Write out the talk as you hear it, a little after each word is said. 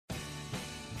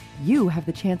you have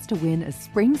the chance to win a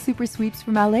spring super sweeps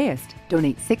from LAist.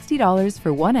 Donate $60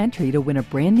 for one entry to win a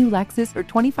brand new Lexus or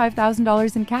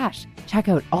 $25,000 in cash. Check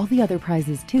out all the other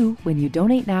prizes too when you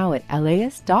donate now at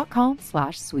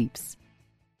LAist.com/sweeps.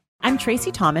 I'm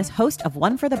Tracy Thomas, host of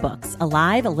One for the Books, a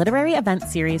live literary event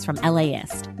series from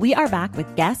LAist. We are back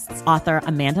with guests, author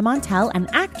Amanda Montell and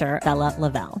actor Bella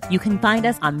Lavelle. You can find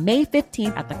us on May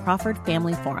 15th at the Crawford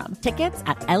Family Forum. Tickets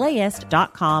at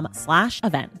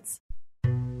LAist.com/events.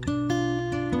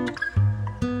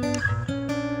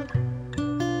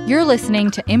 You're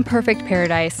listening to Imperfect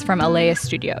Paradise from LAist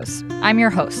Studios. I'm your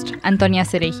host, Antonia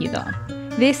Cereijido.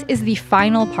 This is the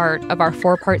final part of our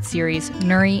 4-part series,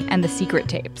 Nury and the Secret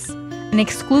Tapes, an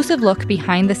exclusive look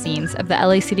behind the scenes of the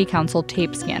LA City Council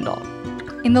tape scandal.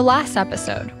 In the last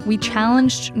episode, we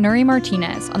challenged Nury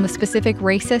Martinez on the specific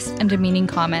racist and demeaning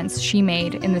comments she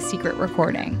made in the secret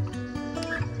recording.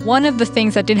 One of the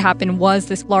things that did happen was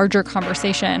this larger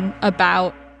conversation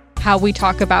about how we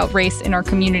talk about race in our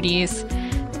communities.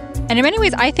 And in many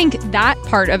ways, I think that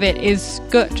part of it is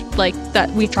good, like that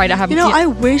we try to have... I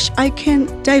wish I can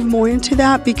dive more into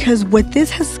that, because what this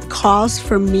has caused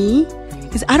for me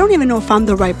is I don't even know if I'm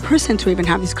the right person to even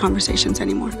have these conversations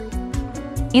anymore.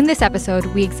 In this episode,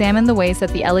 we examine the ways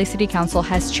that the LA City Council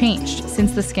has changed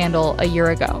since the scandal a year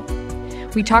ago.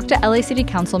 We talked to LA City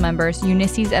Council members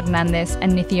Eunices Hernandez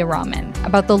and Nithya Raman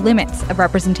about the limits of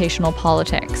representational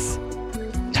politics.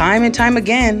 Time and time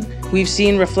again, we've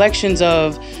seen reflections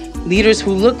of leaders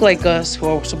who look like us, who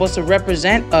are supposed to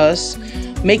represent us,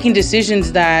 making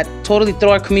decisions that totally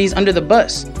throw our communities under the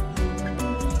bus.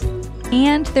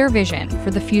 And their vision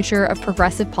for the future of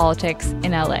progressive politics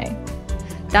in LA.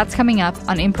 That's coming up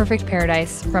on Imperfect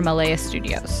Paradise from LAist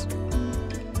Studios.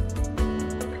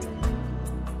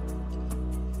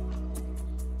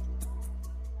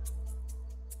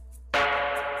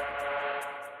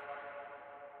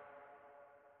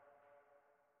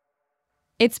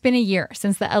 It's been a year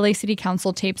since the LA City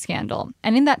Council tape scandal,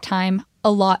 and in that time,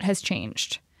 a lot has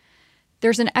changed.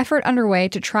 There's an effort underway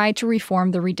to try to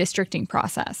reform the redistricting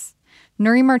process.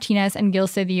 Nury Martinez and Gil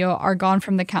Cedillo are gone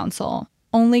from the council.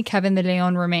 Only Kevin de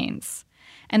Leon remains.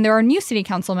 And there are new city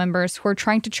council members who are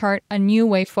trying to chart a new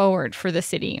way forward for the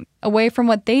city, away from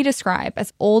what they describe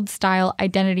as old-style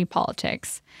identity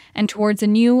politics, and towards a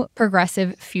new,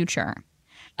 progressive future.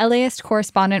 LAist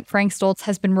correspondent Frank Stoltz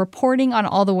has been reporting on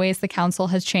all the ways the council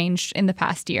has changed in the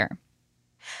past year.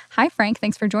 Hi, Frank.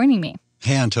 Thanks for joining me.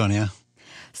 Hey, Antonia.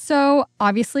 So,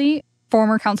 obviously,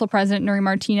 former council president Nury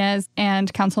Martinez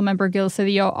and council member Gil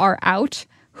Cedillo are out.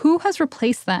 Who has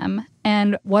replaced them,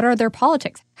 and what are their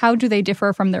politics? How do they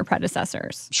differ from their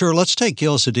predecessors? Sure. Let's take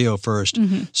Gil Cedillo first.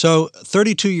 So,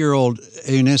 32-year-old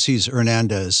Eunices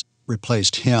Hernandez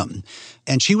replaced him.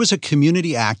 And she was a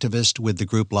community activist with the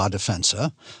group La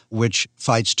Defensa, which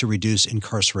fights to reduce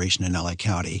incarceration in LA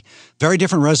County. Very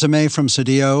different resume from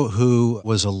Cedillo, who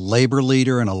was a labor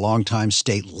leader and a longtime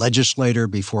state legislator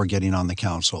before getting on the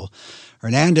council.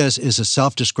 Hernandez is a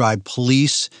self-described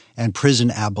police and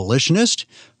prison abolitionist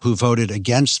who voted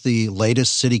against the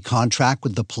latest city contract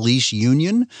with the police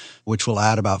union, which will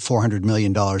add about $400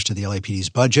 million to the LAPD's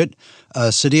budget.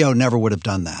 Cedillo never would have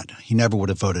done that. He never would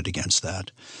have voted against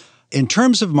that. In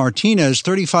terms of Martinez,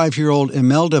 35-year-old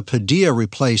Imelda Padilla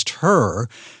replaced her,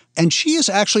 and she is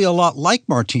actually a lot like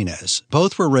Martinez.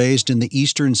 Both were raised in the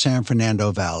eastern San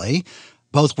Fernando Valley.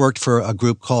 Both worked for a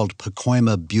group called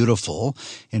Pacoima Beautiful.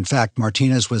 In fact,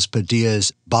 Martinez was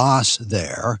Padilla's boss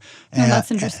there. And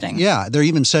that's interesting. Yeah, they're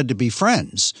even said to be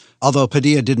friends, although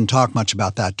Padilla didn't talk much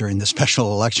about that during the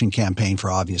special election campaign for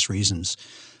obvious reasons.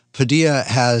 Padilla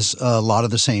has a lot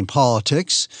of the same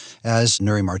politics as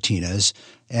Nury Martinez,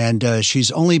 and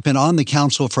she's only been on the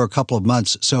council for a couple of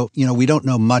months, so, we don't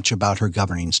know much about her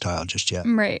governing style just yet.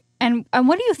 Right. And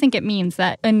what do you think it means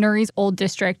that in Nury's old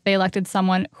district, they elected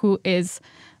someone who is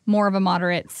more of a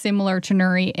moderate, similar to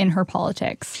Nury in her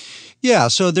politics? Yeah,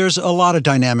 so there's a lot of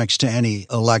dynamics to any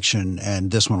election, and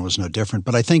this one was no different.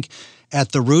 But I think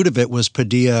at the root of it was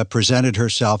Padilla presented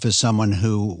herself as someone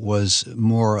who was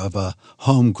more of a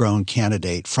homegrown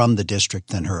candidate from the district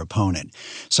than her opponent,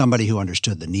 somebody who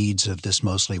understood the needs of this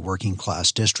mostly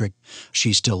working-class district.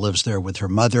 She still lives there with her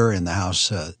mother in the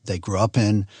house they grew up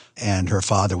in, and her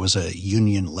father was a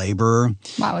union laborer.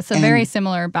 Wow, it's a very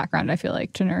similar background, I feel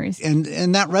like, to Nury's.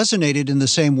 And that resonated in the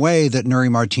same way that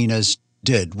Nury Martinez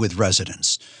did with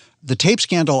residents. The tape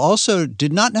scandal also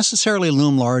did not necessarily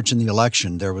loom large in the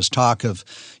election. There was talk of,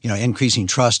 increasing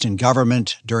trust in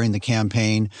government during the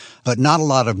campaign, but not a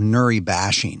lot of Nury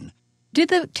bashing. Did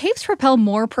the tapes propel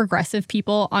more progressive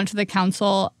people onto the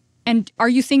council? And are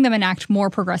you seeing them enact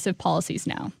more progressive policies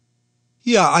now?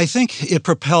 Yeah, I think it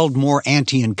propelled more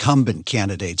anti-incumbent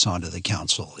candidates onto the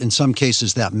council. In some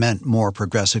cases, that meant more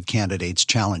progressive candidates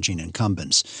challenging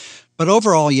incumbents. But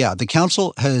overall, yeah, the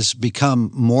council has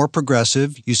become more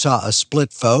progressive. You saw a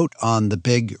split vote on the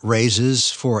big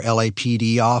raises for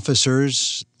LAPD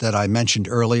officers that I mentioned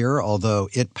earlier, although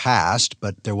it passed,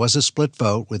 but there was a split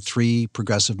vote with 3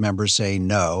 progressive members saying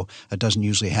no. That doesn't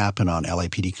usually happen on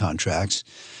LAPD contracts.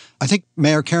 I think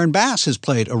Mayor Karen Bass has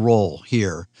played a role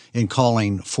here in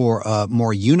calling for a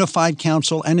more unified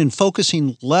council and in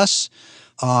focusing less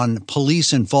on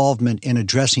police involvement in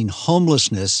addressing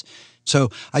homelessness. So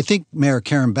I think Mayor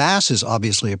Karen Bass is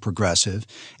obviously a progressive,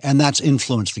 and that's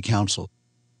influenced the council.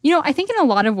 You know, I think in a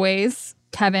lot of ways,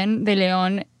 Kevin De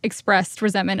Leon expressed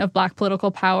resentment of Black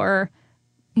political power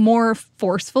more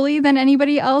forcefully than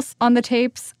anybody else on the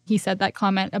tapes. He said that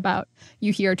comment about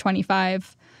you hear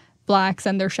 25 Blacks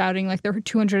and they're shouting like they're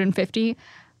 250.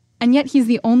 And yet he's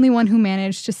the only one who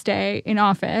managed to stay in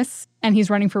office, and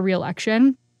he's running for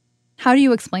re-election. How do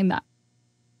you explain that?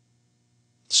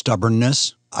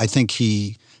 Stubbornness. I think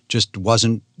he just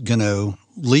wasn't going to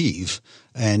leave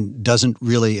and doesn't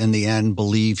really, in the end,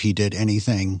 believe he did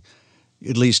anything,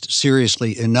 at least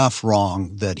seriously enough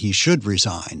wrong that he should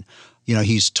resign. You know,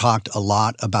 he's talked a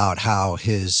lot about how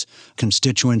his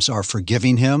constituents are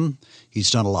forgiving him. He's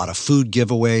done a lot of food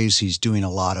giveaways. He's doing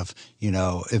a lot of,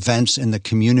 events in the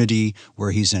community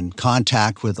where he's in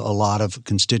contact with a lot of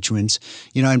constituents.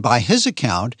 And by his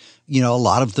account, a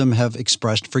lot of them have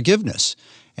expressed forgiveness.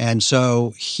 And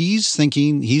so he's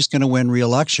thinking he's going to win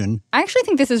re-election. I actually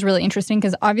think this is really interesting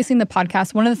because obviously in the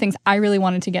podcast, one of the things I really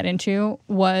wanted to get into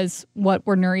was what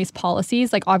were Nury's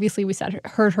policies. Like obviously we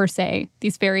heard her say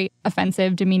these very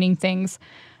offensive, demeaning things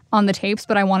on the tapes,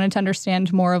 but I wanted to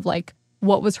understand more of like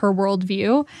what was her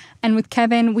worldview. And with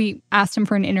Kevin, we asked him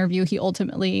for an interview. He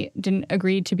ultimately didn't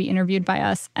agree to be interviewed by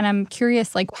us. And I'm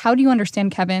curious, like, how do you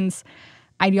understand Kevin's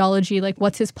ideology? Like,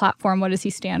 what's his platform? What does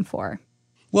he stand for?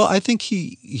 Well, I think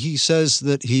he says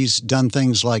that he's done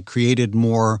things like created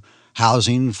more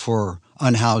housing for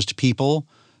unhoused people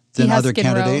than other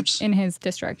candidates. Skid Row in his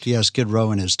district. He has Skid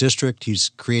Row in his district. He's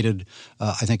created,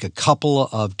 I think, a couple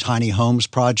of tiny homes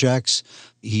projects.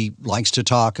 He likes to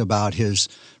talk about his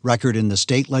record in the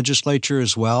state legislature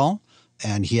as well,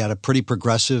 and he had a pretty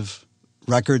progressive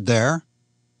record there.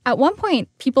 At one point,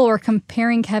 people were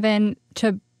comparing Kevin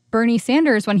to Bernie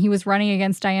Sanders when he was running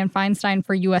against Dianne Feinstein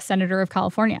for U.S. Senator of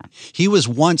California. He was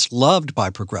once loved by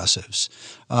progressives.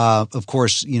 Of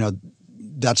course,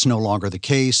 that's no longer the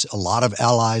case. A lot of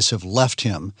allies have left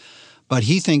him. But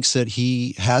he thinks that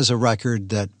he has a record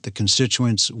that the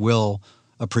constituents will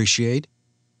appreciate.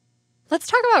 Let's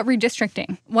talk about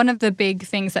redistricting. One of the big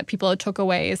things that people took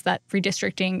away is that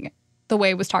redistricting, the way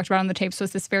it was talked about on the tapes,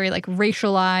 was this very like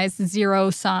racialized,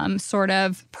 zero-sum sort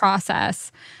of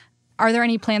process. Are there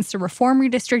any plans to reform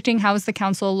redistricting? How is the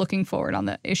council looking forward on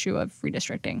the issue of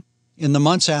redistricting? In the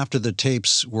months after the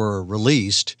tapes were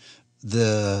released,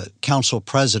 the council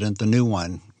president, the new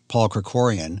one, Paul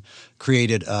Krikorian,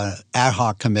 created an ad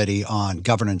hoc committee on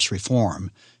governance reform.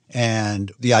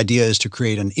 And the idea is to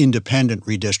create an independent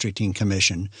redistricting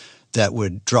commission that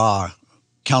would draw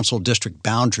council district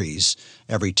boundaries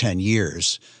every 10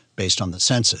 years based on the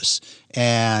census.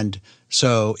 And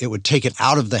so it would take it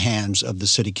out of the hands of the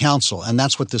city council. And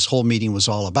that's what this whole meeting was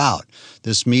all about.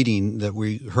 This meeting that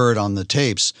we heard on the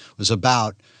tapes was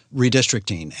about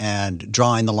redistricting and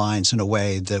drawing the lines in a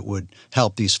way that would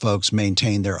help these folks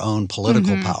maintain their own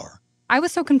political power. I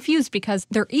was so confused because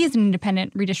there is an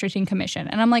independent redistricting commission.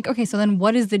 And I'm like, okay, so then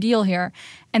what is the deal here?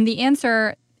 And the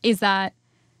answer is that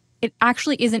it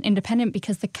actually isn't independent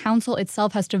because the council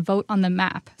itself has to vote on the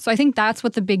map. So I think that's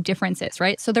what the big difference is,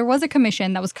 right? So there was a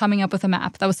commission that was coming up with a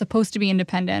map that was supposed to be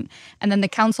independent, and then the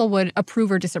council would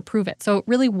approve or disapprove it. So it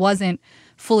really wasn't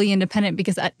fully independent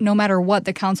because no matter what,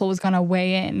 the council was going to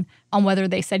weigh in on whether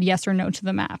they said yes or no to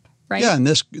the map. Right? Yeah, and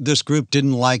this group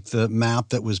didn't like the map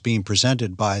that was being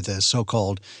presented by the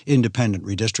so-called Independent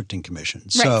Redistricting Commission.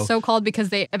 Right, so-called because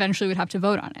they eventually would have to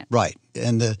vote on it. Right,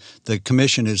 and the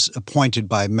commission is appointed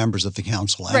by members of the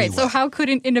council anyway. Right, so how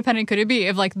independent could it be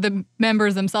if like the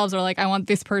members themselves are like, I want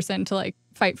this person to like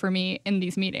fight for me in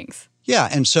these meetings? Yeah,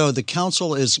 and so the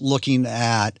council is looking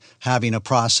at having a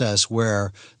process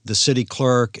where the city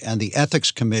clerk and the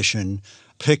ethics commission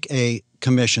pick a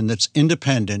commission that's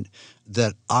independent,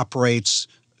 that operates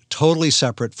totally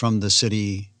separate from the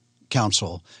city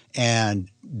council and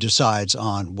decides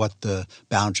on what the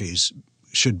boundaries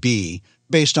should be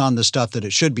based on the stuff that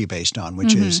it should be based on,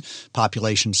 which is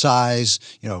population size,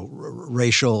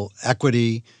 racial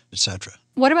equity, et cetera.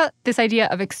 What about this idea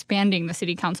of expanding the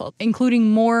city council,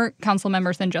 including more council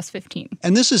members than just 15?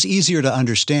 And this is easier to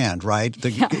understand, right?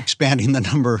 Expanding the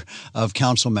number of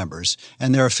council members.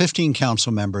 And there are 15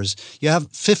 council members. You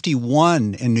have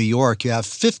 51 in New York. You have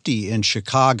 50 in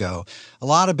Chicago. A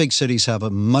lot of big cities have a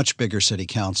much bigger city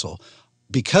council.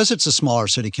 Because it's a smaller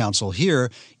city council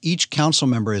here, each council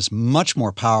member is much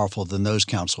more powerful than those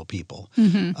council people.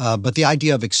 But the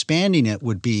idea of expanding it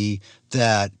would be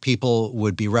that people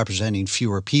would be representing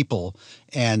fewer people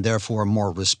and therefore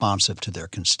more responsive to their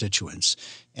constituents.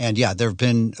 And yeah, there have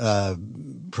been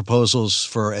proposals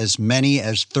for as many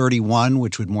as 31,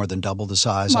 which would more than double the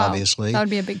size, obviously. That would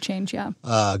be a big change, yeah.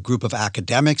 A group of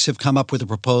academics have come up with a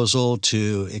proposal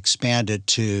to expand it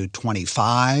to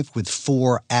 25 with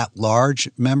 4 at-large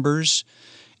members.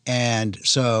 And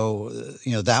so,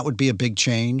 that would be a big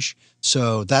change.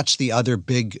 So that's the other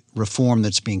big reform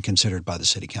that's being considered by the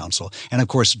city council. And of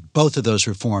course, both of those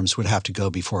reforms would have to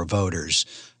go before voters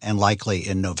and likely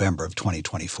in November of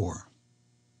 2024.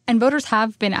 And voters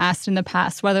have been asked in the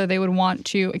past whether they would want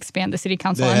to expand the city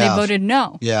council, and they voted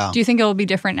no. Yeah. Do you think it will be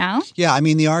different now? Yeah,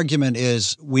 the argument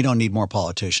is we don't need more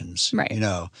politicians. Right.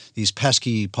 These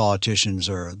pesky politicians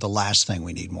are the last thing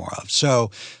we need more of.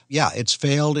 So, yeah, it's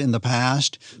failed in the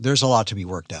past. There's a lot to be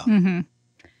worked out.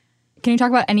 Can you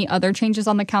talk about any other changes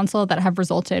on the council that have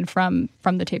resulted from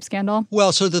the tape scandal?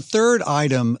 Well, so the third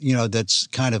item, that's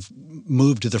kind of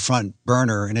moved to the front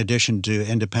burner in addition to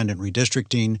independent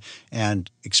redistricting and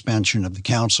expansion of the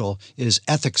council is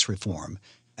ethics reform.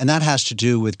 And that has to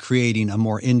do with creating a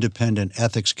more independent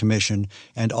ethics commission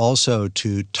and also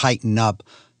to tighten up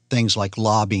things like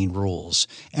lobbying rules.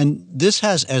 And this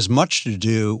has as much to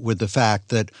do with the fact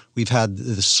that we've had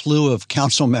the slew of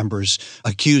council members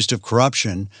accused of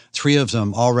corruption, 3 of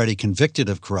them already convicted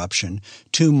of corruption,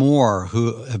 2 more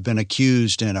who have been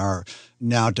accused and are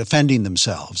now defending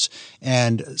themselves.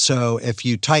 And so if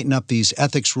you tighten up these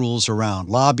ethics rules around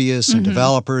lobbyists and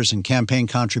developers and campaign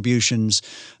contributions,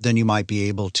 then you might be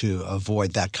able to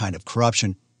avoid that kind of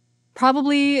corruption.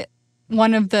 Probably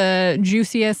one of the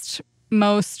juiciest,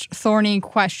 most thorny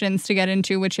questions to get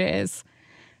into, which is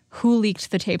who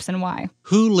leaked the tapes and why?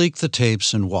 Who leaked the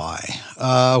tapes and why?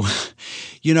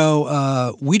 We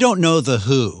don't know the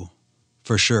who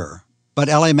for sure. But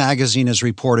LA Magazine has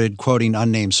reported, quoting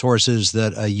unnamed sources,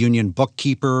 that a union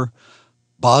bookkeeper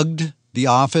bugged the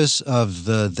office of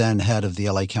the then head of the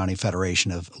LA County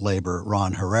Federation of Labor,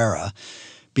 Ron Herrera,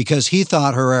 because he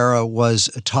thought Herrera was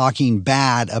talking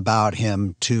bad about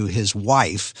him to his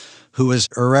wife, who was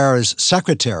Herrera's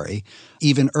secretary,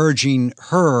 even urging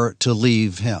her to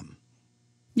leave him.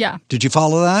 Yeah. Did you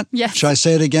follow that? Yes. Should I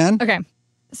say it again? Okay.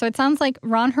 So it sounds like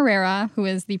Ron Herrera, who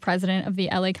is the president of the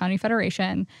LA County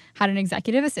Federation, had an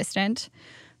executive assistant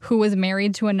who was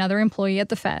married to another employee at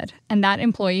the Fed. And that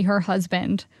employee, her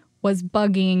husband, was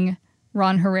bugging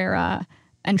Ron Herrera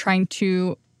and trying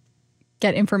to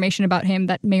get information about him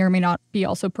that may or may not be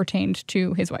also pertained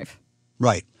to his wife.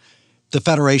 Right. The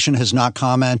Federation has not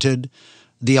commented.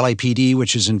 The LAPD,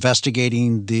 which is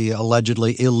investigating the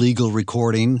allegedly illegal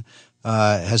recording,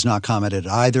 has not commented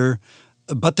either.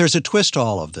 But there's a twist to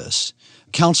all of this.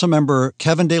 Councilmember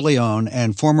Kevin De Leon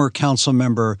and former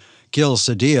Councilmember Gil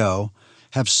Cedillo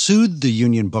have sued the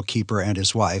union bookkeeper and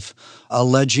his wife,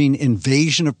 alleging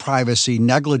invasion of privacy,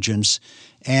 negligence,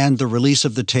 and the release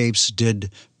of the tapes did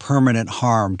permanent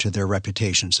harm to their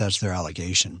reputations. That's their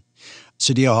allegation.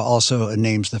 Cedillo also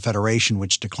names the Federation,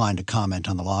 which declined to comment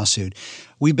on the lawsuit.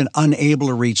 We've been unable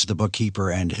to reach the bookkeeper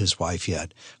and his wife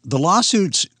yet. The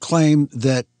lawsuits claim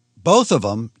that both of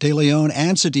them, De Leon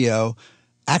and Cedillo,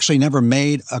 actually never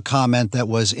made a comment that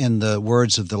was, in the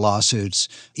words of the lawsuits,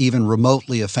 even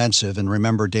remotely offensive. And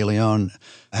remember, De Leon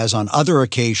has on other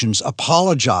occasions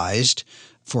apologized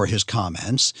for his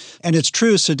comments. And it's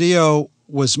true, Cedillo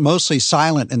was mostly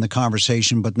silent in the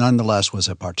conversation, but nonetheless was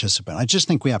a participant. I just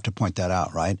think we have to point that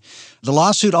out, right? The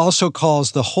lawsuit also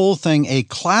calls the whole thing a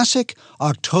classic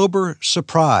October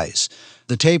surprise.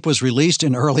 The tape was released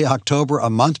in early October, a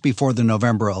month before the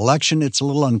November election. It's a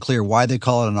little unclear why they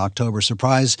call it an October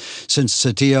surprise, since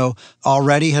Cedillo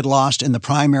already had lost in the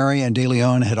primary and De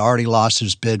Leon had already lost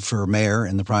his bid for mayor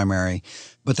in the primary.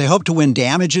 But they hope to win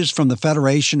damages from the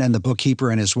Federation and the bookkeeper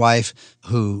and his wife,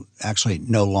 who actually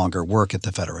no longer work at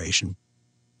the Federation.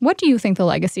 What do you think the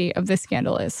legacy of this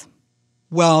scandal is?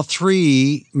 Well,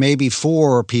 3, maybe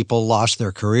 4 people lost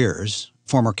their careers.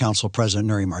 Former Council President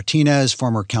Nury Martinez,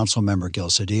 former Council Member Gil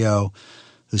Cedillo,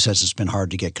 who says it's been hard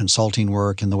to get consulting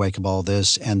work in the wake of all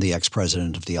this, and the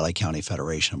ex-president of the LA County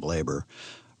Federation of Labor,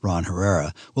 Ron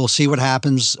Herrera. We'll see what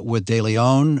happens with De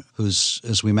Leon, who's,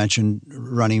 as we mentioned,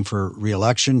 running for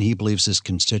re-election. He believes his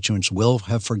constituents will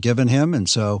have forgiven him, and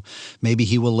so maybe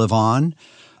he will live on.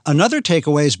 Another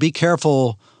takeaway is be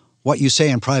careful what you say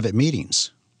in private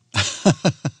meetings,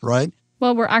 right?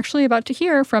 Well, we're actually about to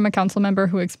hear from a council member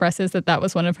who expresses that that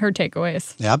was one of her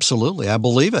takeaways. Absolutely. I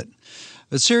believe it.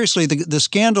 But seriously, the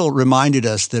scandal reminded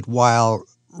us that while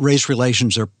race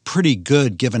relations are pretty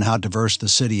good given how diverse the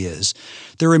city is,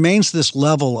 there remains this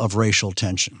level of racial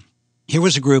tension. Here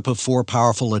was a group of 4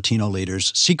 powerful Latino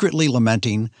leaders secretly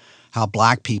lamenting how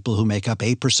Black people, who make up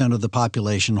 8% of the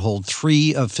population, hold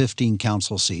 3 of 15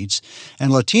 council seats,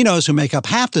 and Latinos, who make up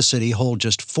half the city, hold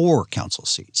just 4 council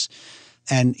seats.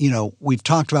 And, we've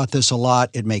talked about this a lot.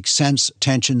 It makes sense.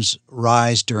 Tensions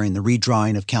rise during the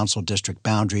redrawing of council district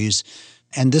boundaries.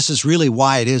 And this is really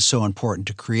why it is so important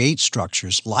to create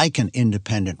structures like an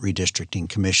independent redistricting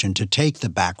commission to take the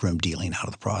backroom dealing out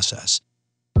of the process.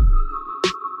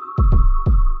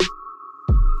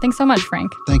 Thanks so much,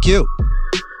 Frank. Thank you.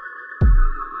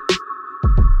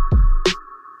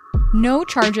 No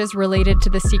charges related to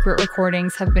the secret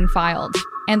recordings have been filed,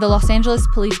 and the Los Angeles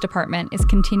Police Department is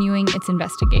continuing its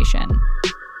investigation.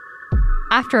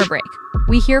 After a break,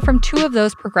 we hear from 2 of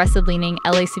those progressive-leaning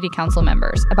LA City Council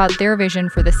members about their vision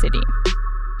for the city.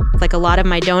 Like a lot of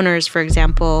my donors, for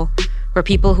example, were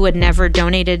people who had never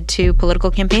donated to political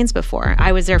campaigns before.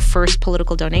 I was their first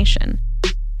political donation.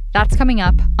 That's coming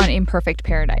up on Imperfect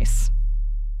Paradise.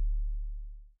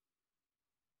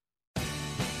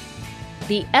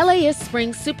 The LAist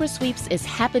Spring Super Sweeps is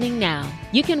happening now.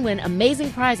 You can win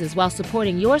amazing prizes while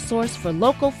supporting your source for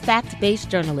local fact-based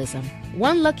journalism.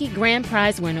 One lucky grand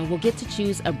prize winner will get to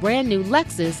choose a brand new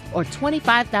Lexus or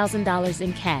 $25,000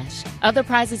 in cash. Other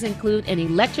prizes include an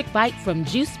electric bike from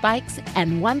Juice Bikes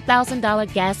and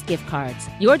 $1,000 gas gift cards.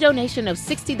 Your donation of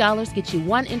 $60 gets you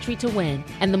 1 entry to win,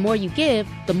 and the more you give,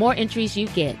 the more entries you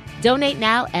get. Donate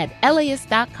now at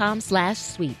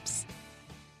LAist.com/sweeps.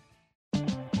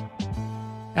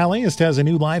 LAist has a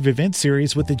new live event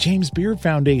series with the James Beard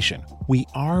Foundation. We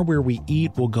Are Where We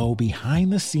Eat will go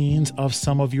behind the scenes of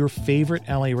some of your favorite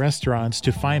LA restaurants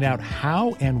to find out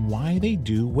how and why they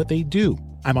do what they do.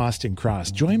 I'm Austin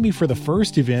Cross. Join me for the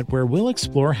first event where we'll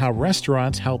explore how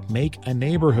restaurants help make a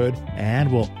neighborhood, and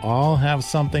we'll all have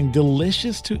something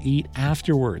delicious to eat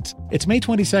afterwards. It's May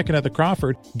 22nd at the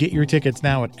Crawford. Get your tickets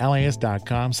now at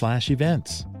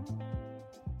LAist.com/events.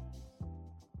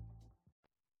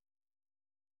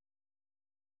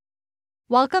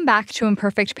 Welcome back to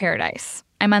Imperfect Paradise.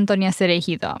 I'm Antonia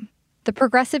Cereijido. The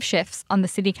progressive shifts on the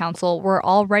city council were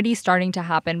already starting to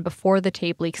happen before the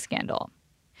tape leak scandal.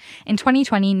 In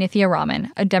 2020, Nithya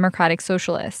Raman, a Democratic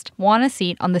socialist, won a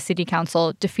seat on the city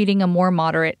council, defeating a more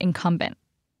moderate incumbent.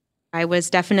 I was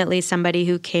definitely somebody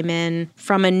who came in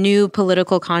from a new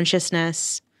political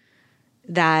consciousness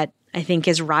that I think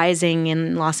is rising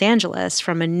in Los Angeles,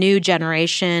 from a new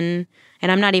generation.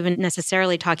 And I'm not even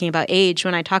necessarily talking about age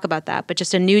when I talk about that, but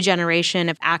just a new generation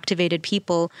of activated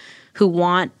people who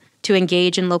want to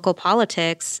engage in local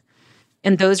politics.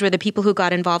 And those were the people who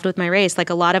got involved with my race.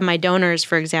 Like a lot of my donors,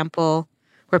 for example,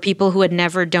 were people who had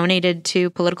never donated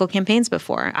to political campaigns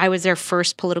before. I was their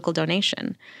first political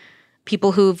donation.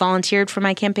 People who volunteered for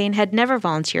my campaign had never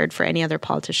volunteered for any other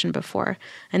politician before.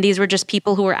 And these were just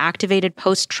people who were activated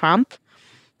post-Trump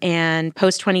and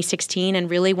post-2016 and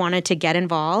really wanted to get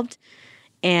involved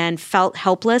and felt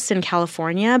helpless in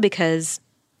California because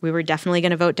we were definitely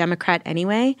going to vote Democrat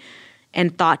anyway,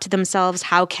 and thought to themselves,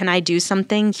 how can I do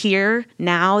something here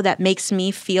now that makes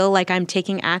me feel like I'm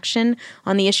taking action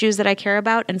on the issues that I care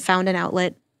about, and found an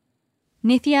outlet.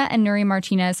 Nithya and Nury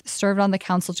Martinez served on the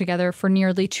council together for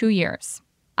nearly 2 years.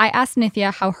 I asked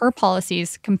Nithya how her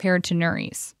policies compared to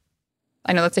Nury's.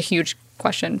 I know that's a huge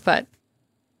question, but...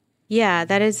 Yeah,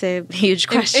 that is a huge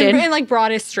question. In like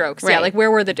broadest strokes, right. Yeah, like where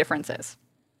were the differences?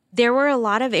 There were a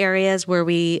lot of areas where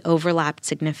we overlapped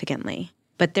significantly,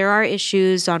 but there are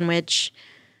issues on which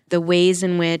the ways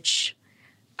in which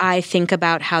I think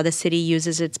about how the city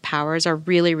uses its powers are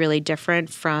really, really different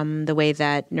from the way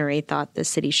that Nury thought the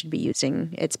city should be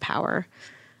using its power.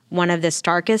 One of the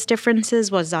starkest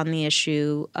differences was on the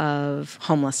issue of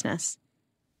homelessness.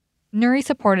 Nury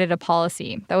supported a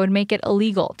policy that would make it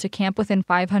illegal to camp within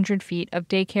 500 feet of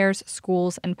daycares,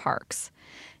 schools, and parks.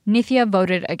 Nithya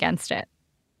voted against it.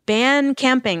 Ban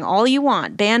camping all you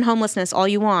want, ban homelessness all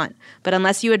you want, but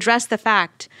unless you address the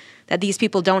fact that these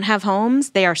people don't have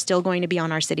homes, they are still going to be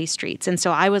on our city streets. And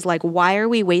so I was like, why are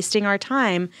we wasting our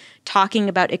time talking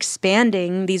about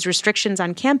expanding these restrictions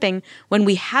on camping when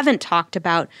we haven't talked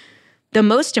about the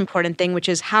most important thing, which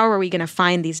is how are we going to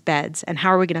find these beds and how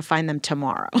are we going to find them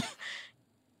tomorrow?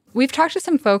 We've talked to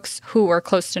some folks who were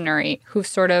close to Nury who've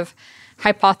sort of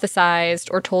hypothesized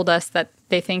or told us that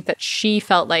they think that she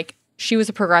felt like she was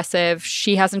a progressive,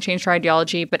 she hasn't changed her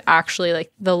ideology, but actually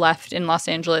like the left in Los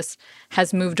Angeles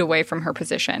has moved away from her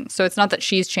position. So it's not that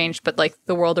she's changed, but like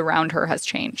the world around her has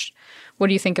changed. What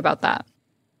do you think about that?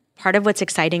 Part of what's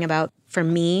exciting for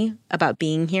me about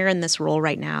being here in this role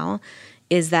right now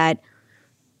is that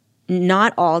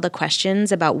not all the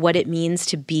questions about what it means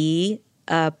to be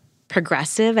a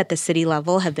progressive at the city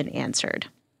level have been answered.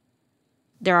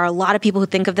 There are a lot of people who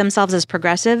think of themselves as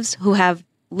progressives who have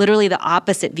literally the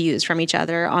opposite views from each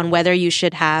other on whether you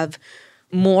should have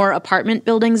more apartment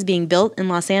buildings being built in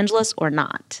Los Angeles or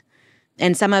not.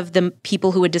 And some of the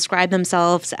people who would describe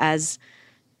themselves as,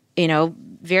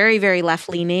 very, very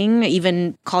left-leaning,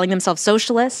 even calling themselves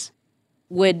socialists,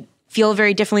 would feel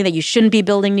very differently that you shouldn't be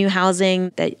building new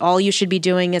housing, that all you should be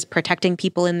doing is protecting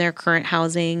people in their current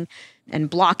housing and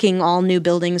blocking all new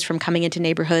buildings from coming into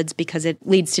neighborhoods because it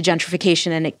leads to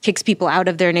gentrification and it kicks people out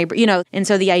of their And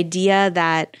so the idea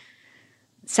that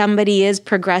somebody is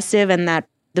progressive and that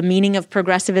the meaning of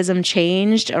progressivism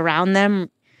changed around them,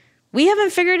 we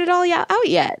haven't figured it all out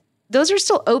yet. Those are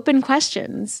still open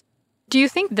questions. Do you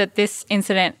think that this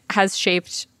incident has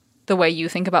shaped the way you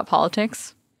think about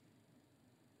politics?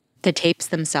 The tapes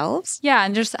themselves? Yeah,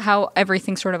 and just how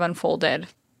everything sort of unfolded.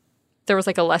 There was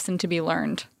like a lesson to be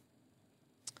learned.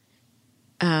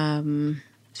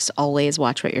 Just always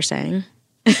watch what you're saying.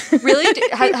 Really?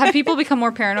 Have people become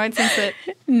more paranoid since it?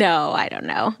 No, I don't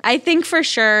know. I think for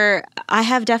sure I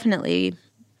have definitely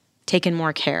taken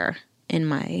more care in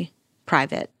my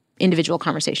private, individual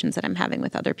conversations that I'm having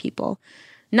with other people.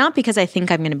 Not because I think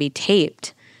I'm going to be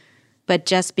taped, but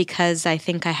just because I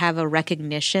think I have a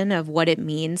recognition of what it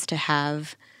means to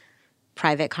have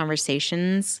private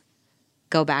conversations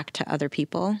go back to other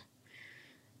people,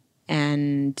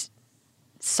 and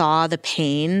saw the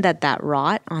pain that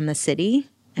wrought on the city,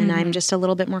 and I'm just a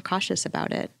little bit more cautious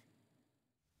about it.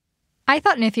 I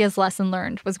thought Nithya's lesson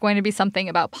learned was going to be something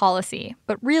about policy,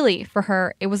 but really, for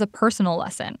her, it was a personal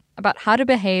lesson about how to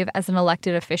behave as an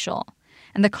elected official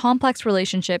and the complex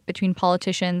relationship between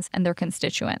politicians and their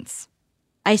constituents.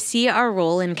 I see our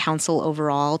role in council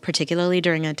overall, particularly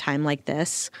during a time like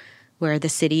this, where the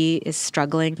city is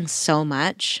struggling so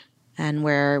much and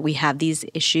where we have these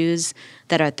issues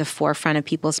that are at the forefront of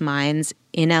people's minds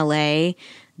in LA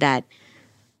that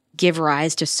give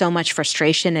rise to so much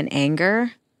frustration and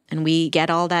anger. And we get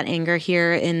all that anger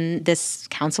here in this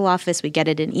council office. We get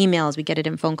it in emails. We get it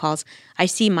in phone calls. I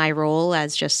see my role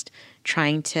as just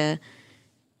trying to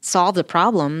solve the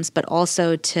problems, but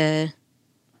also to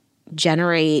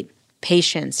generate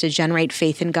patience, to generate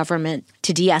faith in government,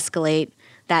 to de-escalate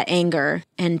that anger,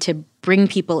 and to bring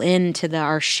people into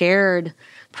our shared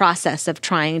process of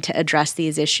trying to address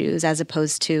these issues as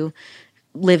opposed to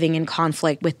living in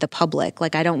conflict with the public.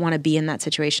 Like, I don't want to be in that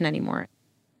situation anymore.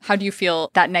 How do you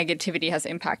feel that negativity has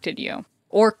impacted you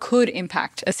or could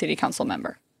impact a city council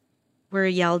member? We're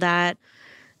yelled at.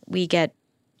 We get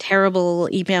terrible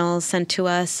emails sent to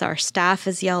us. Our staff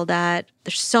is yelled at.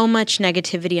 There's so much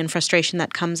negativity and frustration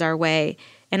that comes our way.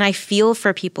 And I feel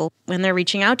for people when they're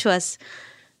reaching out to us.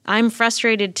 I'm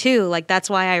frustrated too. Like, that's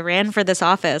why I ran for this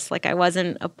office. Like, I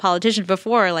wasn't a politician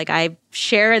before. Like, I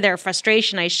share their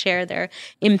frustration. I share their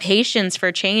impatience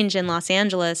for change in Los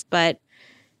Angeles. But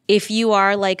if you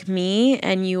are like me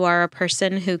and you are a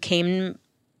person who came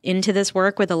into this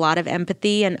work with a lot of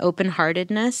empathy and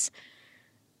open-heartedness,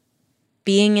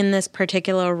 being in this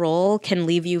particular role can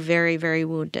leave you very, very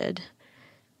wounded.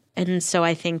 And so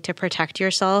I think to protect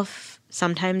yourself,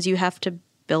 sometimes you have to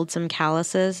build some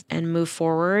calluses and move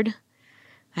forward.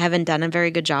 I haven't done a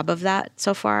very good job of that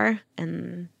so far.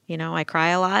 And, I cry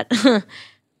a lot.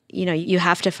 You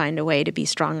have to find a way to be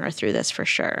stronger through this for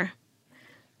sure.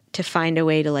 To find a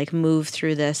way to move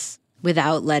through this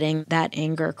without letting that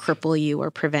anger cripple you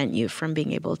or prevent you from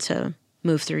being able to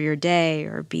move through your day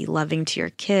or be loving to your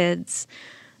kids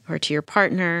or to your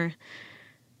partner.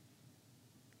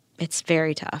 It's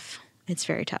very tough. It's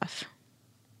very tough.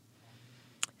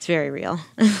 It's very real.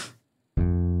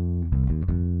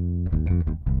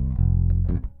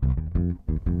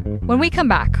 When we come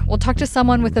back, we'll talk to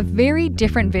someone with a very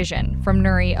different vision from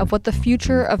Nury of what the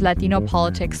future of Latino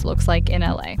politics looks like in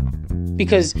LA.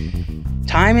 Because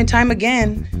time and time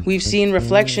again, we've seen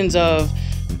reflections of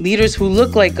leaders who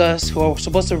look like us, who are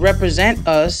supposed to represent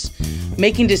us,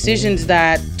 making decisions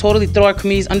that totally throw our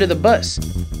communities under the bus.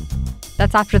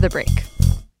 That's after the break.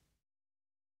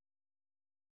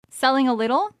 Selling a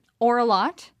little or a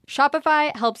lot?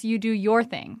 Shopify helps you do your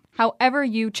thing, however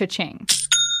you cha-ching.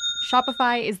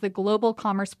 Shopify is the global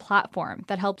commerce platform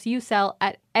that helps you sell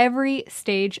at every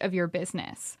stage of your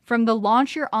business. From the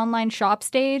launch your online shop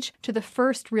stage to the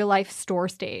first real-life store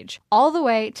stage, all the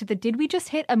way to the did we just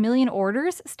hit 1 million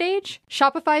orders stage?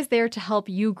 Shopify's there to help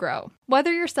you grow.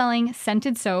 Whether you're selling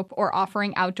scented soap or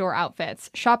offering outdoor outfits,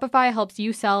 Shopify helps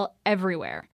you sell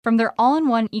everywhere. From their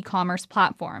all-in-one e-commerce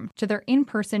platform to their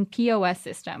in-person POS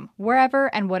system,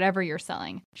 wherever and whatever you're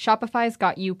selling, Shopify's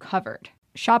got you covered.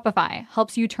 Shopify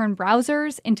helps you turn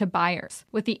browsers into buyers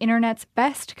with the internet's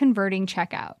best converting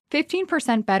checkout.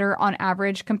 15% better on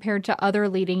average compared to other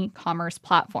leading commerce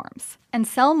platforms. And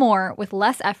sell more with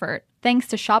less effort thanks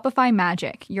to Shopify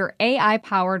Magic, your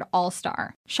AI-powered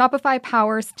all-star. Shopify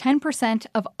powers 10%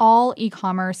 of all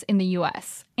e-commerce in the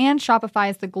US. And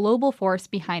Shopify is the global force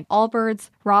behind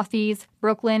Allbirds, Rothy's,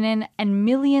 Brooklinen, and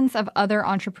millions of other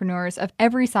entrepreneurs of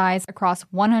every size across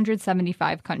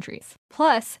 175 countries.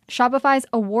 Plus, Shopify's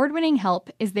award-winning help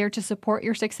is there to support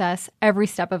your success every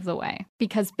step of the way.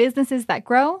 Because businesses that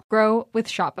grow, grow with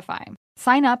Shopify.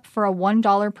 Sign up for a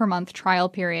 $1 per month trial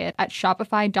period at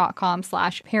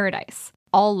shopify.com/paradise,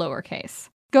 all lowercase.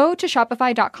 Go to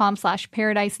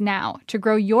shopify.com/paradise now to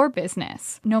grow your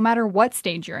business, no matter what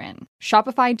stage you're in.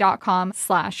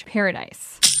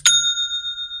 Shopify.com/paradise.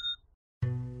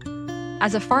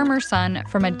 As a farmer's son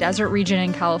from a desert region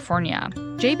in California,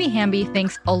 J.B. Hamby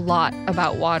thinks a lot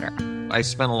about water. I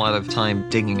spent a lot of time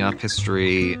digging up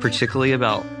history, particularly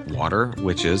about water,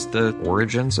 which is the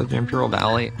origins of the Imperial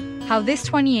Valley. How this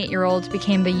 28-year-old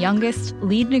became the youngest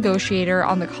lead negotiator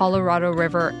on the Colorado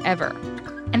River ever,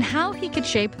 and how he could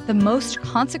shape the most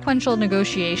consequential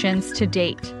negotiations to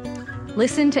date.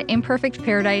 Listen to Imperfect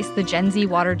Paradise, the Gen Z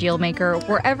water dealmaker,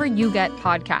 wherever you get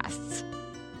podcasts.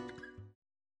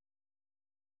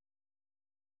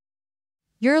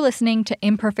 You're listening to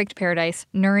Imperfect Paradise,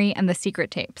 Nury and the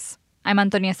Secret Tapes. I'm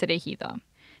Antonia Cereijido.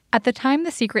 At the time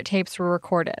the Secret Tapes were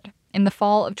recorded, in the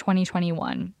fall of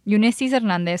 2021, Yunesis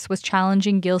Hernandez was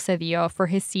challenging Gil Cedillo for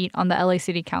his seat on the LA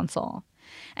City Council.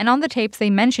 And on the tapes they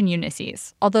mention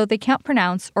Yunesis, although they can't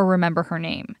pronounce or remember her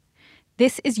name.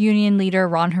 This is Union leader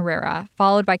Ron Herrera,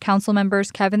 followed by council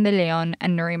members Kevin De Leon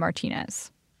and Nury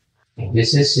Martinez.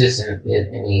 This is just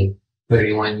any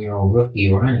 31-year-old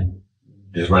rookie running.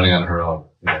 Just running on her own.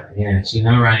 Yeah, she's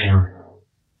not running on her own.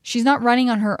 She's not running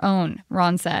on her own,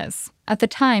 Ron says. At the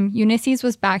time, Yunesis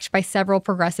was backed by several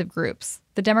progressive groups.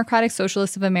 The Democratic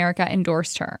Socialists of America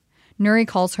endorsed her. Nury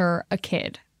calls her a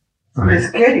kid.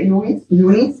 This kid,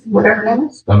 Eunice, whatever her name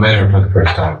is? I met her for the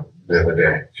first time the other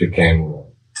day. She came,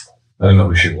 I don't know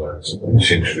who she was.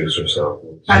 She introduced herself.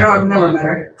 I've never met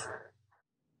her.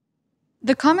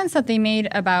 The comments that they made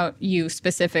about you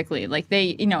specifically, like they,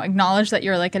 acknowledged that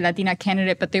you're like a Latina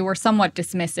candidate, but they were somewhat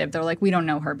dismissive. They're like, we don't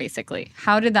know her, basically.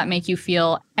 How did that make you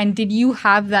feel? And did you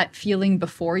have that feeling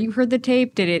before you heard the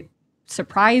tape? Did it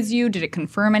surprise you? Did it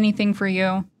confirm anything for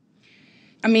you?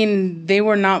 I mean, they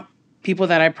were not people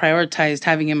that I prioritized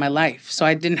having in my life. So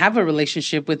I didn't have a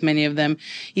relationship with many of them,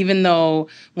 even though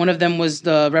one of them was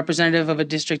the representative of a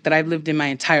district that I've lived in my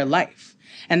entire life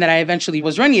and that I eventually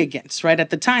was running against, right,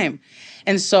 at the time.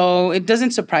 And so it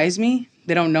doesn't surprise me.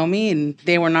 They don't know me, and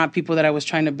they were not people that I was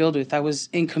trying to build with. I was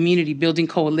in community, building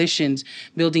coalitions,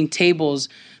 building tables,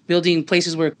 building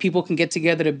places where people can get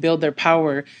together to build their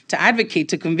power, to advocate,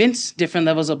 to convince different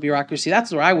levels of bureaucracy.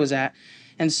 That's where I was at.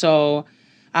 And so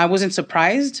I wasn't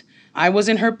surprised. I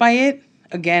wasn't hurt by it.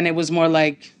 Again, it was more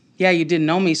like, yeah, you didn't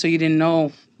know me, so you didn't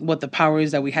know what the power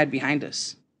is that we had behind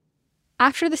us.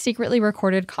 After the secretly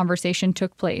recorded conversation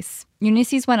took place,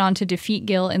 Yunesis went on to defeat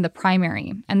Gil in the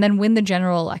primary and then win the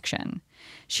general election.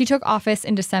 She took office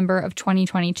in December of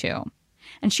 2022,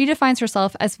 and she defines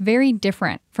herself as very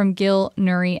different from Gil,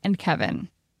 Nury, and Kevin.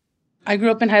 I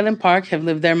grew up in Highland Park, have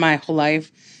lived there my whole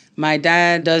life. My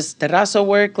dad does terrazzo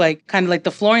work, kind of like the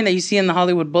flooring that you see in the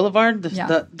Hollywood Boulevard,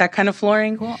 that kind of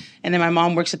flooring. Cool. And then my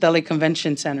mom works at the LA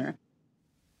Convention Center.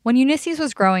 When Yunesis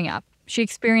was growing up, she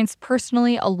experienced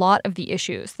personally a lot of the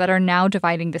issues that are now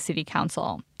dividing the city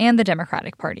council and the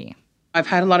Democratic Party. I've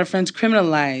had a lot of friends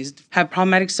criminalized, have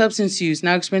problematic substance use,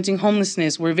 now experiencing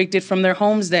homelessness, were evicted from their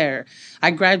homes there.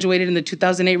 I graduated in the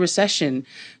 2008 recession.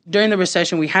 During the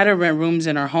recession, we had to rent rooms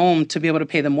in our home to be able to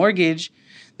pay the mortgage.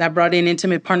 That brought in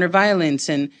intimate partner violence,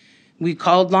 and we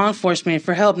called law enforcement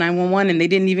for help, 911, and they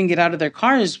didn't even get out of their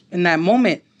cars in that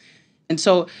moment. And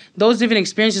so those different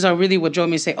experiences are really what drove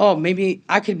me to say, oh, maybe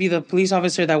I could be the police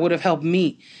officer that would have helped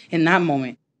me in that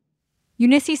moment.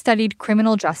 Yunesis studied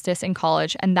criminal justice in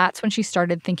college, and that's when she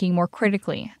started thinking more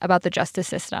critically about the justice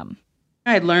system.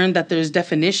 I learned that there's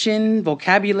definition,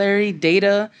 vocabulary,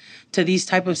 data to these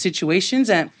type of situations,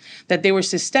 and that they were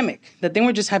systemic, that they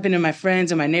weren't just happening to my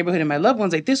friends and my neighborhood and my loved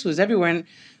ones. Like, this was everywhere, and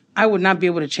I would not be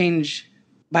able to change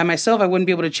by myself. I wouldn't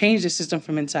be able to change the system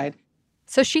from inside.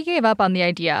 So she gave up on the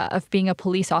idea of being a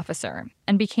police officer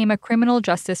and became a criminal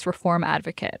justice reform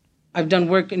advocate. I've done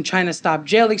work in trying to stop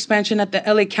jail expansion at the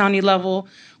LA County level,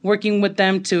 working with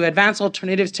them to advance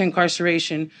alternatives to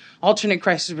incarceration, alternate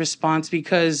crisis response,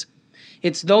 because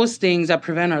it's those things that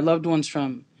prevent our loved ones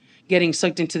from getting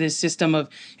sucked into this system of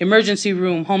emergency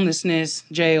room, homelessness,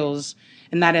 jails,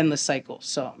 and that endless cycle.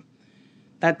 So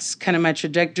that's kind of my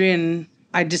trajectory, and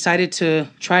I decided to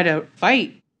try to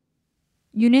fight.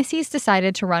 Ulysses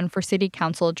decided to run for city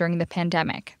council during the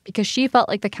pandemic because she felt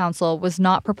like the council was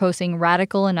not proposing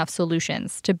radical enough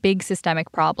solutions to big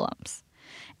systemic problems.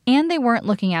 And they weren't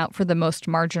looking out for the most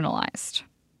marginalized.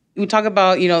 We talk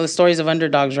about, the stories of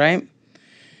underdogs, right?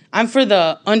 I'm for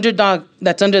the underdog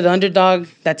that's under the underdog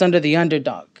that's under the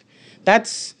underdog.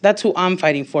 That's who I'm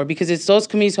fighting for, because it's those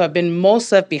communities who have been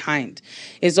most left behind.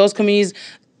 It's those communities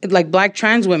like Black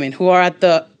trans women who are at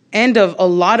the end of a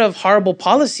lot of horrible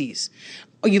policies.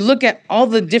 You look at all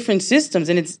the different systems,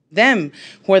 and it's them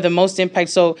who are the most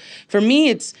impacted. So for me,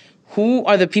 it's who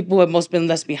are the people who have most been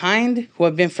left behind, who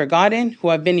have been forgotten, who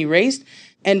have been erased.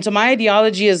 And so my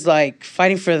ideology is like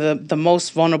fighting for the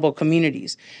most vulnerable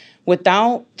communities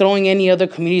without throwing any other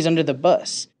communities under the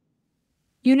bus.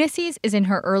 Ulysses is in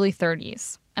her early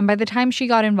 30s, and by the time she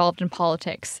got involved in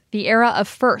politics, the era of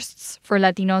firsts for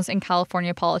Latinos in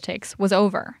California politics was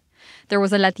over. There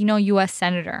was a Latino U.S.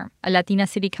 senator, a Latina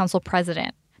city council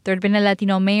president. There had been a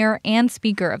Latino mayor and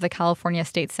speaker of the California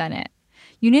State Senate.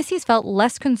 Ulysses felt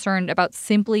less concerned about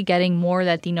simply getting more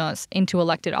Latinos into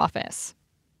elected office.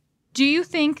 Do you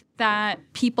think that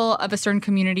people of a certain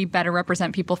community better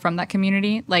represent people from that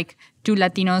community? Like, do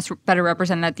Latinos better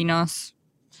represent Latinos?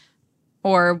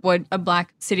 Or would a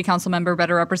Black city council member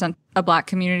better represent a Black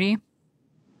community?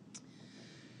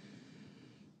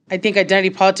 I think identity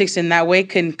politics in that way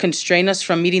can constrain us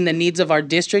from meeting the needs of our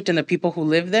district and the people who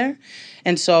live there.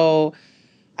 And so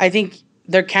I think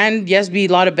there can, yes, be a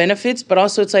lot of benefits, but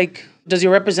also it's like, does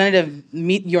your representative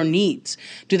meet your needs?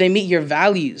 Do they meet your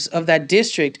values of that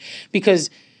district? Because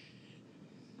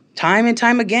time and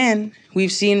time again,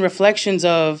 we've seen reflections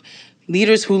of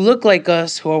leaders who look like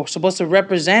us, who are supposed to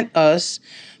represent us,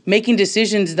 making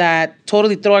decisions that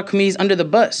totally throw our communities under the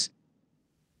bus.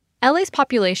 LA's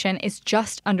population is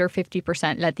just under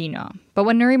 50% Latino, but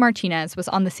when Nury Martinez was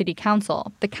on the city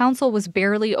council, the council was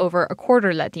barely over a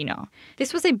quarter Latino.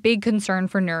 This was a big concern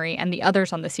for Nury and the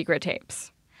others on the secret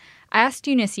tapes. I asked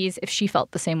Ulysses if she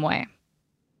felt the same way.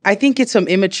 I think it's some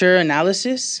immature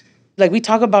analysis. Like, we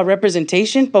talk about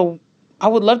representation, but I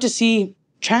would love to see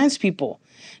trans people,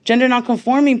 gender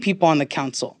nonconforming people on the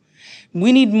council.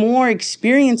 We need more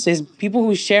experiences, people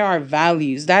who share our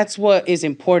values. That's what is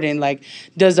important. Like,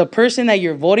 does the person that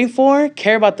you're voting for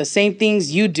care about the same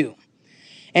things you do?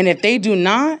 And if they do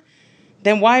not,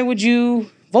 then why would you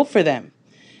vote for them?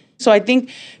 So I think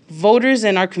voters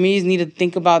in our communities need to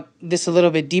think about this a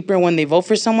little bit deeper when they vote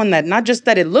for someone, that not just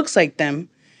that it looks like them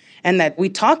and that we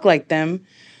talk like them,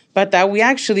 but that we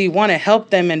actually want to help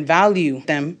them and value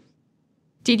them.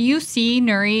 Did you see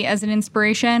Nury as an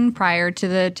inspiration prior to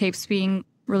the tapes being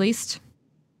released?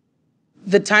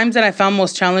 The times that I found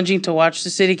most challenging to watch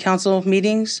the city council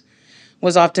meetings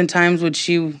was oftentimes when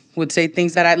she would say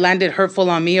things that had landed hurtful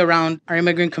on me around our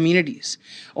immigrant communities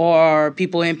or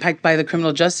people impacted by the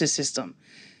criminal justice system,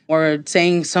 or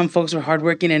saying some folks were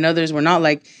hardworking and others were not.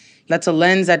 Like, that's a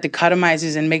lens that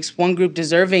dichotomizes and makes one group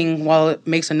deserving while it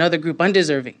makes another group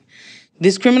undeserving.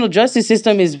 This criminal justice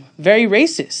system is very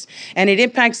racist, and it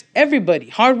impacts everybody.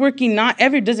 Hardworking,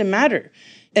 doesn't matter.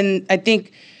 And I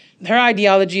think her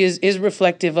ideology is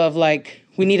reflective of, like,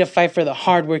 we need to fight for the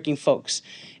hardworking folks.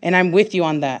 And I'm with you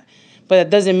on that. But that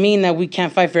doesn't mean that we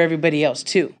can't fight for everybody else,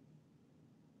 too.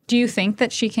 Do you think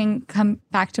that she can come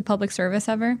back to public service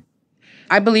ever?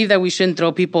 I believe that we shouldn't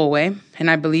throw people away.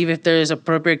 And I believe if there is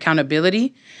appropriate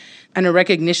accountability and a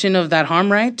recognition of that harm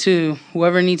right to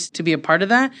whoever needs to be a part of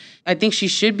that, I think she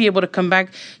should be able to come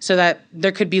back so that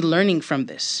there could be learning from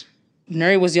this.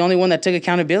 Nury was the only one that took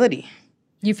accountability.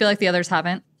 You feel like the others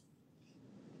haven't?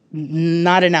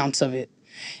 Not an ounce of it.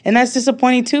 And that's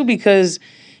disappointing too, because,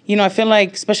 I feel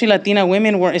like especially Latina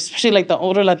women, especially like the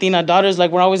older Latina daughters,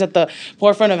 like we're always at the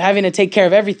forefront of having to take care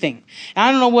of everything. And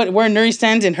I don't know where Nury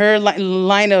stands in her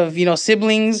line of,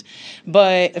 siblings,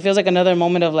 but it feels like another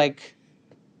moment of like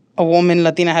a woman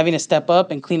Latina having to step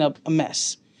up and clean up a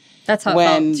mess. That's how it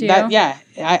felt to you? Yeah.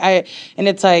 And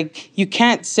it's like, you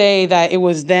can't say that it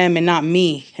was them and not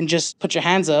me and just put your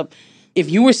hands up. If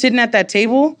you were sitting at that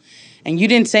table and you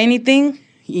didn't say anything,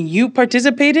 you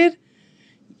participated.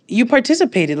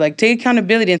 Like, take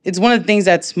accountability. It's one of the things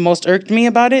that's most irked me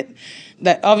about it.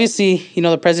 That obviously,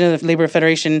 the president of the Labor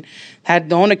Federation had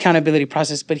their own accountability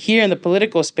process. But here in the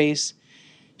political space,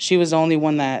 she was the only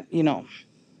one that,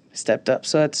 stepped up.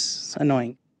 So that's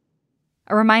annoying.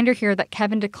 A reminder here that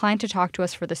Kevin declined to talk to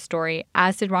us for this story,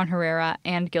 as did Ron Herrera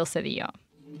and Gil Cedillo.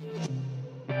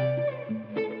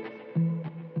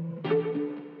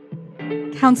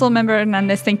 Councilmember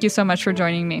Hernandez, thank you so much for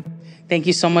joining me. Thank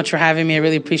you so much for having me. I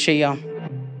really appreciate y'all.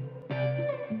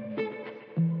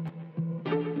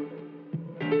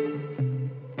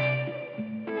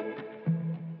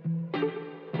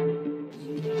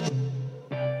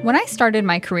 When I started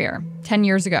my career 10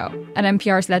 years ago at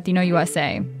NPR's Latino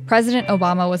USA, President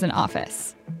Obama was in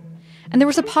office. And there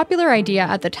was a popular idea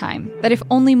at the time that if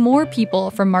only more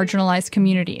people from marginalized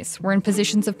communities were in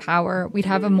positions of power, we'd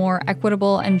have a more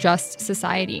equitable and just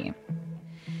society.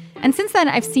 And since then,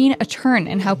 I've seen a turn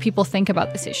in how people think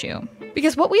about this issue.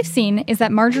 Because what we've seen is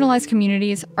that marginalized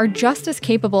communities are just as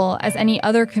capable as any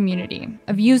other community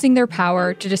of using their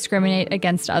power to discriminate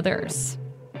against others.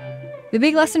 The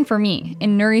big lesson for me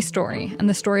in Nury's story and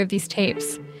the story of these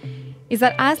tapes is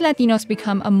that as Latinos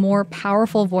become a more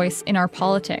powerful voice in our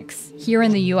politics here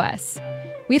in the US,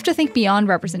 we have to think beyond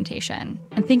representation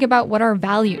and think about what our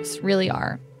values really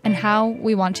are and how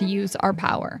we want to use our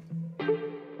power.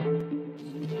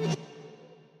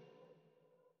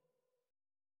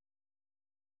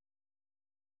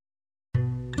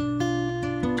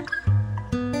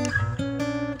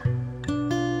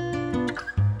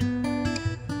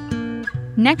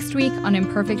 Next week on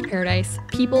Imperfect Paradise,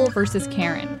 People versus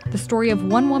Karen, the story of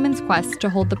one woman's quest to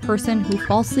hold the person who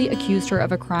falsely accused her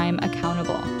of a crime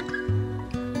accountable.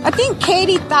 I think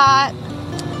Katie thought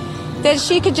that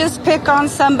she could just pick on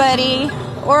somebody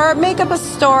or make up a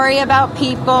story about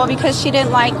people because she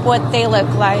didn't like what they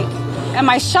look like. Am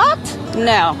I shocked?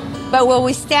 No. But will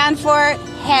we stand for it?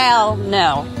 Hell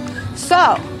no.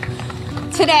 So,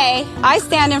 today, I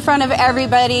stand in front of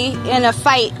everybody in a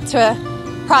fight to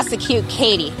prosecute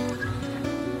Katie.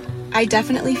 I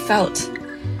definitely felt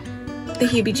the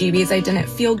heebie-jeebies. I didn't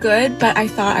feel good, but I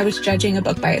thought I was judging a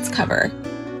book by its cover.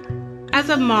 As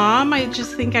a mom, I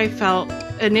just think I felt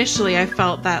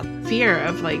that fear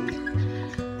of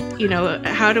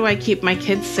how do I keep my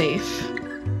kids safe?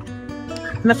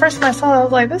 And the first time I saw it, I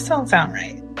was like, this don't sound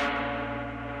right.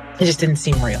 It just didn't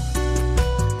seem real.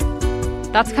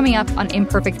 That's coming up on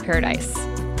Imperfect Paradise.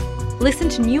 Listen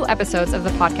to new episodes of the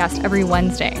podcast every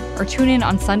Wednesday, or tune in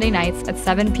on Sunday nights at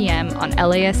 7 p.m. on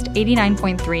LAist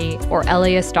 89.3 or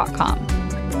LAist.com.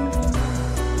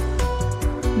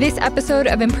 This episode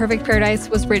of Imperfect Paradise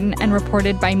was written and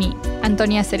reported by me,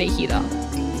 Antonia Cereijido.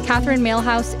 Catherine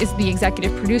Mailhouse is the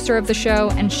executive producer of the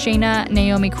show, and Shayna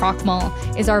Naomi Krochmal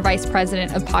is our vice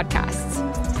president of podcasts.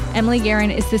 Emily Guerin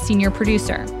is the senior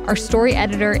producer. Our story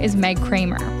editor is Meg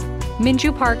Kramer.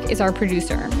 Minju Park is our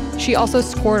producer. She also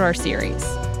scored our series.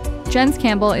 Jens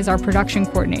Campbell is our production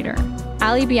coordinator.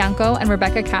 Ali Bianco and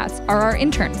Rebecca Katz are our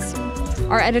interns.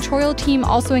 Our editorial team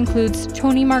also includes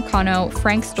Tony Marcano,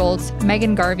 Frank Stoltz,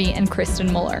 Megan Garvey, and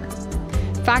Kristen Muller.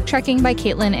 Fact-checking by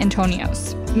Caitlin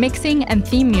Antonios. Mixing and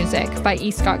theme music by E.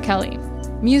 Scott Kelly.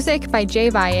 Music by Jay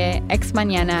Valle, Ex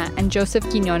Mañana, and Joseph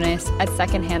Quinones at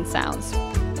Secondhand Sounds.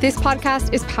 This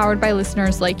podcast is powered by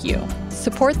listeners like you.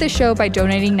 Support the show by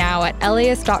donating now at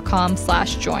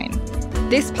LAist.com/join.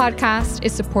 This podcast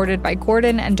is supported by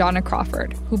Gordon and Donna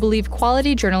Crawford, who believe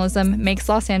quality journalism makes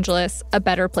Los Angeles a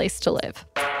better place to live.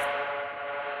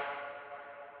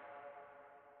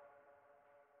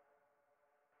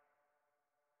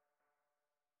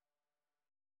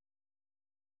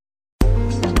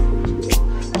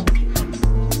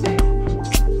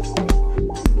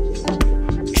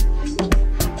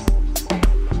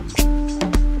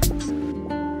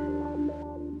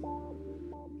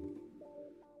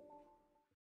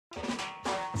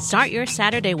 Start your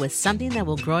Saturday with something that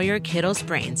will grow your kiddos'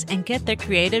 brains and get their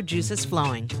creative juices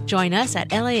flowing. Join us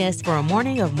at LAist for a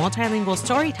morning of multilingual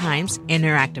story times,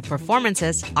 interactive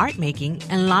performances, art making,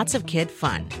 and lots of kid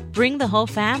fun. Bring the whole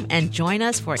fam and join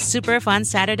us for a super fun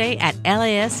Saturday at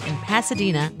LAist in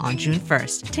Pasadena on June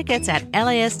 1st. Tickets at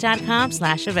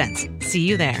LAist.com/events. See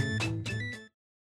you there.